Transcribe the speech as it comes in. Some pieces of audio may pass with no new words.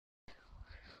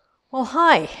Well,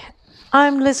 hi,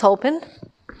 I'm Liz Holpin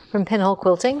from Pinhole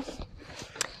Quilting,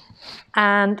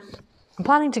 and I'm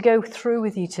planning to go through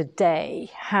with you today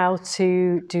how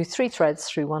to do 3 threads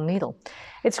through 1 needle.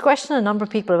 It's a question a number of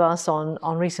people have asked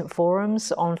on recent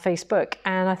forums on Facebook,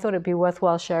 and I thought it'd be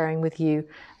worthwhile sharing with you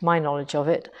my knowledge of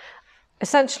it.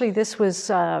 Essentially, this was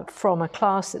from a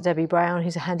class that Debbie Brown,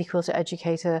 who's a Handi Quilter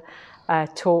educator,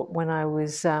 taught when I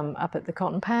was up at the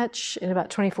Cotton Patch in about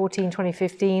 2014,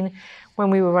 2015, when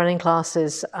we were running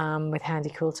classes with Handi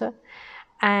Quilter.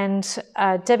 And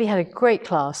Debbie had a great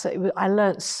class. I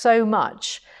learned so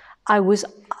much. I was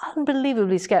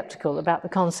unbelievably skeptical about the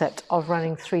concept of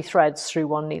running 3 threads through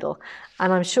 1 needle.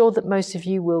 And I'm sure that most of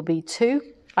you will be too.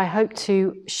 I hope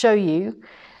to show you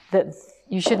that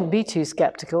you shouldn't be too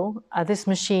skeptical. This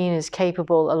machine is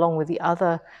capable, along with the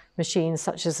other machines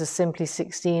such as the Simply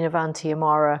 16, Avanti,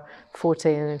 Amara,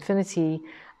 Forte and Infinity.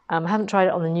 I haven't tried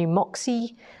it on the new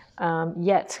Moxie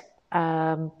yet,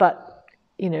 but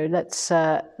you know, let's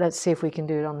see if we can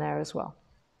do it on there as well.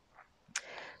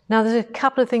 Now, there's a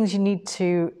couple of things you need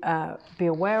to be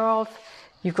aware of.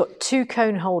 You've got 2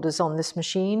 cone holders on this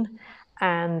machine,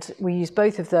 and we use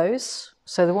both of those.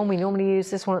 So the one we normally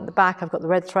use, this one at the back, I've got the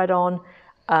red thread on.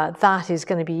 That is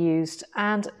going to be used,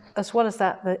 and as well as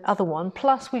that, the other one,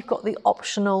 plus we've got the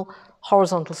optional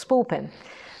horizontal spool pin.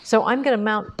 So I'm going to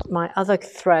mount my other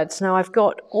threads. Now I've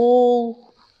got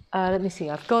all, let me see,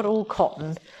 I've got all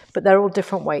cotton, but they're all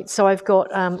different weights. So I've got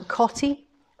Cotti,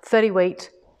 30 weight,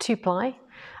 2 ply.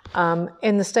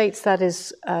 In the States that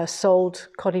is sold,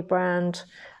 Cotti brand,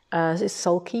 is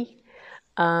Sulky.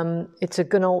 It's a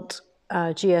Gunault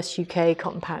GS UK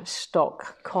cotton patch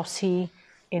stock Cotti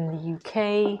in the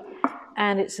UK,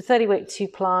 and it's a 30 weight 2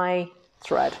 ply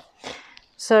thread.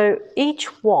 So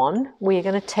each one we are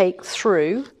going to take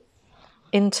through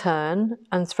in turn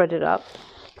and thread it up.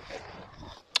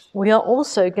 We are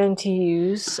also going to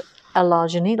use a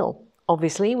larger needle.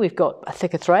 Obviously we've got a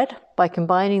thicker thread. By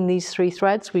combining these 3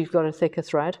 threads we've got a thicker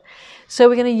thread. So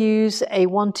we're going to use a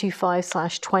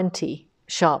 125/20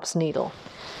 sharps needle,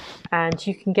 and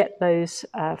you can get those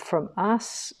from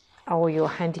us or your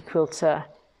Handi Quilter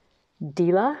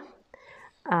dealer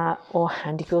or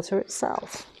Handi Quilter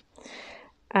itself.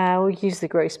 We'll use the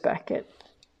gross bracket.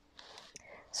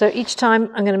 So each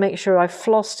time I'm going to make sure I've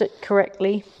flossed it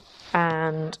correctly,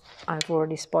 and I've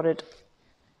already spotted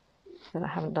that I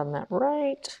haven't done that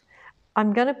right.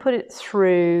 I'm going to put it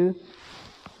through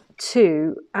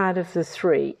 2 out of the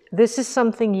 3. This is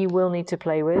something you will need to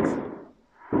play with.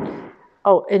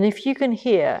 Oh, and if you can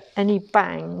hear any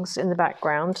bangs in the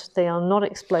background, they are not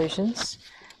explosions.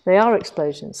 They are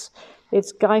explosions.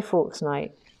 It's Guy Fawkes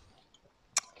night.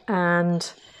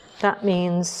 And that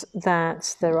means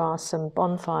that there are some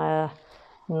bonfire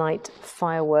night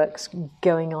fireworks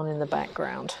going on in the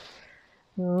background.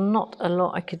 Not a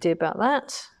lot I could do about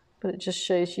that, but it just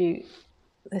shows you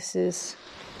this is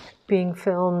being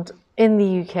filmed in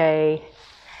the UK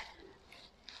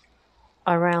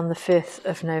around the 5th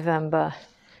of November.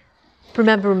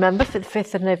 Remember, for the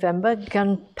 5th of November,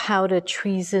 gunpowder,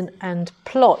 treason and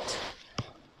plot.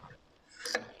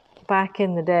 Back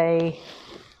in the day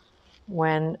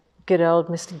when good old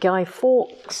Mr. Guy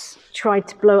Fawkes tried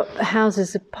to blow up the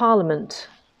Houses of Parliament.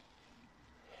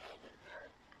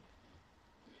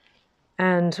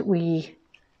 And we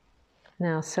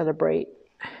now celebrate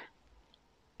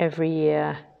every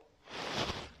year.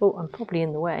 Oh, I'm probably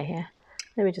in the way here.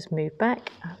 Let me just move back.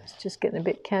 I was just getting a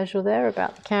bit casual there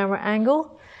about the camera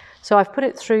angle. So I've put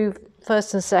it through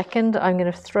first and second. I'm going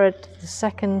to thread the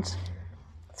second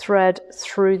thread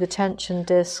through the tension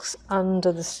discs,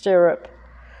 under the stirrup,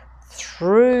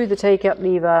 through the take-up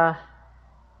lever,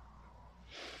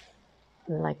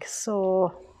 like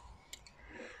so,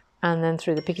 and then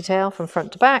through the pigtail from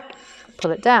front to back,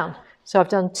 pull it down. So I've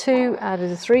done 2 out of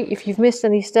the 3. If you've missed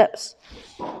any steps,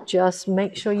 just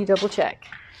make sure you double check,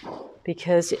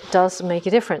 because it does make a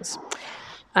difference.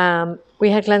 We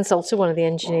had Glenn Salter, one of the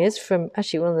engineers from,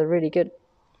 actually one of the really good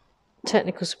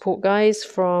technical support guys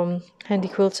from Handi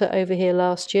Quilter over here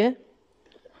last year.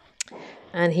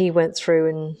 And he went through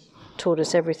and taught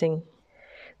us everything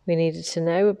we needed to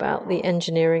know about the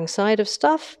engineering side of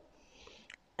stuff.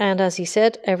 And as he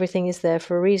said, everything is there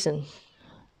for a reason.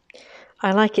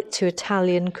 I like it to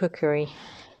Italian cookery.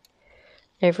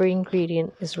 Every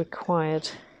ingredient is required.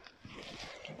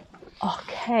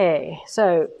 Okay,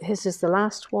 so this is the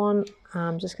last one.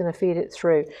 I'm just going to feed it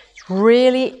through. It's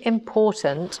really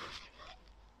important.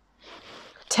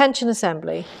 Tension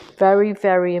assembly, very,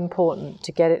 very important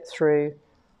to get it through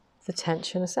the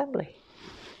tension assembly.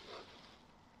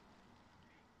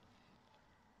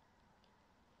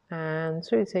 And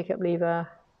through the take-up lever,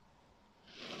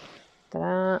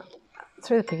 Ta-da,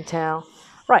 through the pigtail.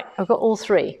 Right, I've got all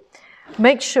three.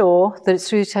 Make sure that it's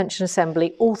through tension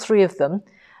assembly, all three of them,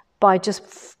 by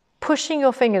just pushing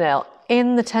your fingernail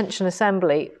in the tension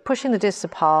assembly, pushing the discs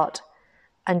apart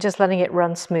and just letting it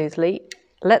run smoothly.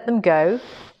 Let them go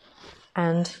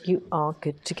and you are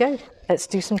good to go. Let's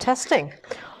do some testing.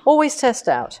 Always test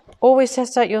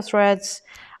out your threads.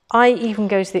 I even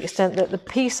go to the extent that the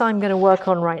piece I'm going to work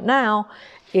on right now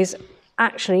is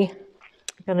actually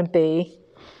going to be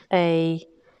a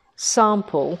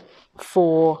sample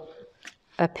for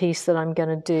a piece that I'm going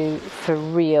to do for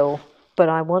real, but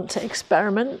I want to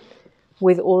experiment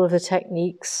with all of the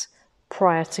techniques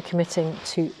prior to committing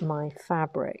to my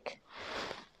fabric.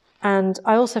 And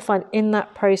I also find in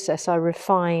that process I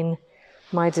refine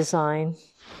my design.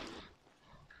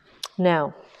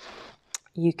 Now,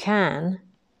 you can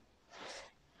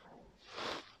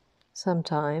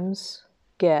sometimes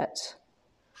get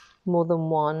more than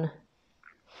one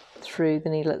through the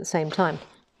needle at the same time.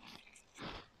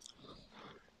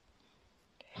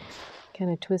 Can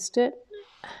I twist it?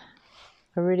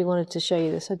 I really wanted to show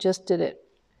you this. I just did it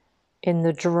in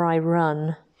the dry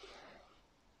run.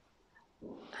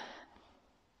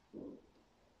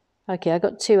 Okay, I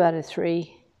got 2 out of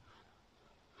 3.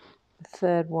 The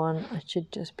third one, I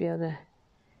should just be able to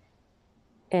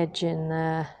edge in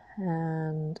there,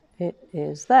 and it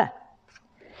is there.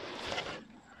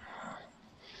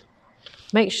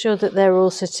 Make sure that they're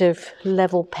all sort of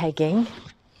level pegging.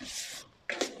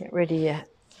 Get rid of your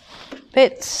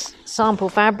bits, sample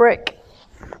fabric.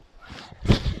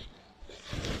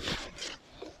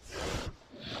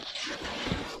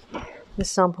 This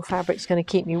sample fabric is going to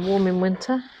keep me warm in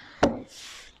winter.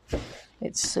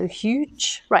 It's so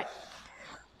huge. Right,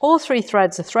 all 3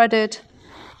 threads are threaded.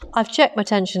 I've checked my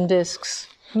tension discs.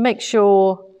 Make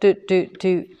sure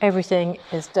everything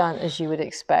is done as you would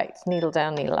expect. Needle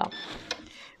down, needle up.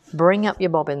 Bring up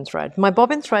your bobbin thread. My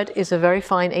bobbin thread is a very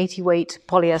fine 80 weight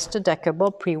polyester Deco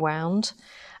Bob pre-wound.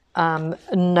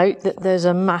 Note that there's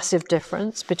a massive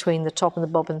difference between the top and the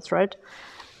bobbin thread.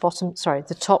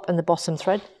 The top and the bottom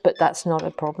thread, but that's not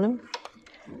a problem.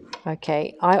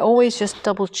 Okay, I always just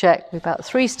double check with about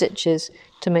 3 stitches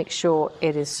to make sure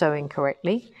it is sewing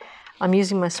correctly. I'm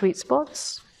using my sweet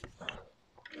spots.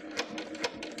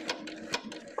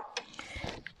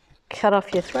 Cut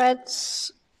off your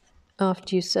threads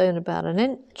after you've sewn about 1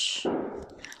 inch.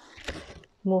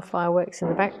 More fireworks in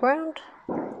the background.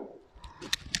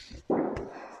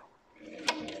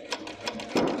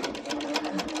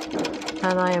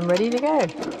 And I am ready to go.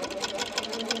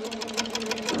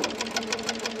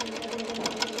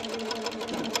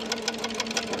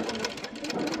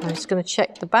 I'm just going to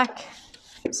check the back,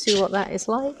 see what that is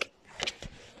like.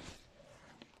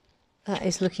 That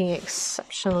is looking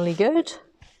exceptionally good.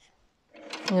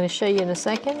 I'm going to show you in a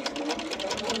second.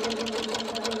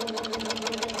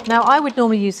 Now, I would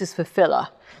normally use this for filler.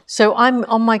 So I'm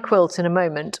on my quilt in a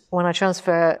moment when I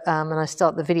transfer and I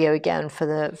start the video again for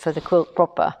the quilt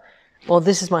proper. Well,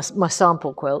 this is my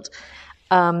sample quilt.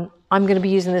 I'm going to be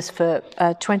using this for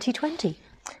 2020.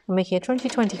 I'm making a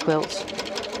 2020 quilt.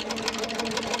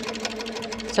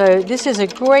 So this is a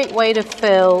great way to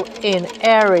fill in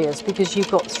areas because you've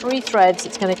got 3 threads.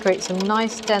 It's going to create some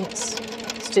nice dense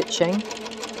stitching.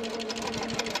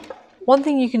 One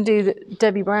thing you can do that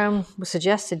Debbie Brown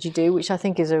suggested you do, which I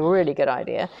think is a really good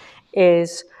idea,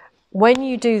 is when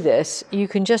you do this, you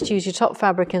can just use your top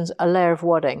fabric and a layer of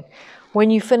wadding. When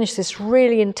you finish this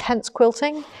really intense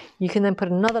quilting, you can then put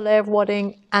another layer of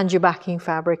wadding and your backing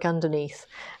fabric underneath.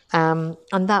 And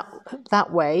that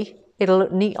way, it'll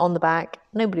look neat on the back.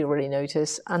 Nobody will really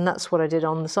notice. And that's what I did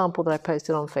on the sample that I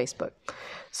posted on Facebook.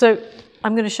 So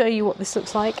I'm going to show you what this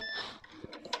looks like.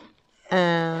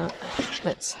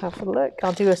 Let's have a look.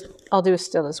 I'll do a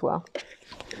still as well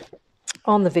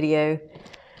on the video,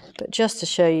 but just to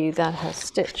show you that has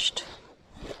stitched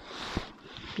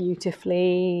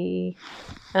beautifully,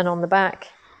 and on the back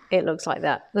it looks like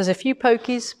that. There's a few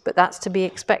pokies, but that's to be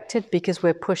expected because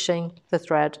we're pushing the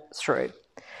thread through.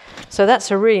 So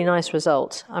that's a really nice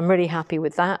result. I'm really happy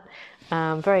with that.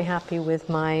 I'm very happy with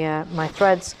my my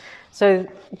threads. So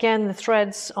again, the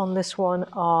threads on this one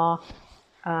are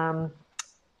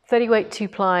 30 weight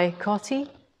 2-ply Cotti,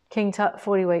 King Tut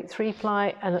 40 weight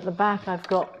 3-ply, and at the back I've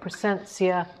got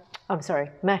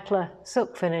Metla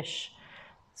silk finish.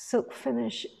 Silk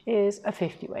finish is a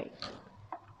 50 weight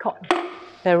cotton.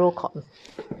 They're all cotton.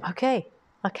 Okay,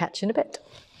 I'll catch you in a bit.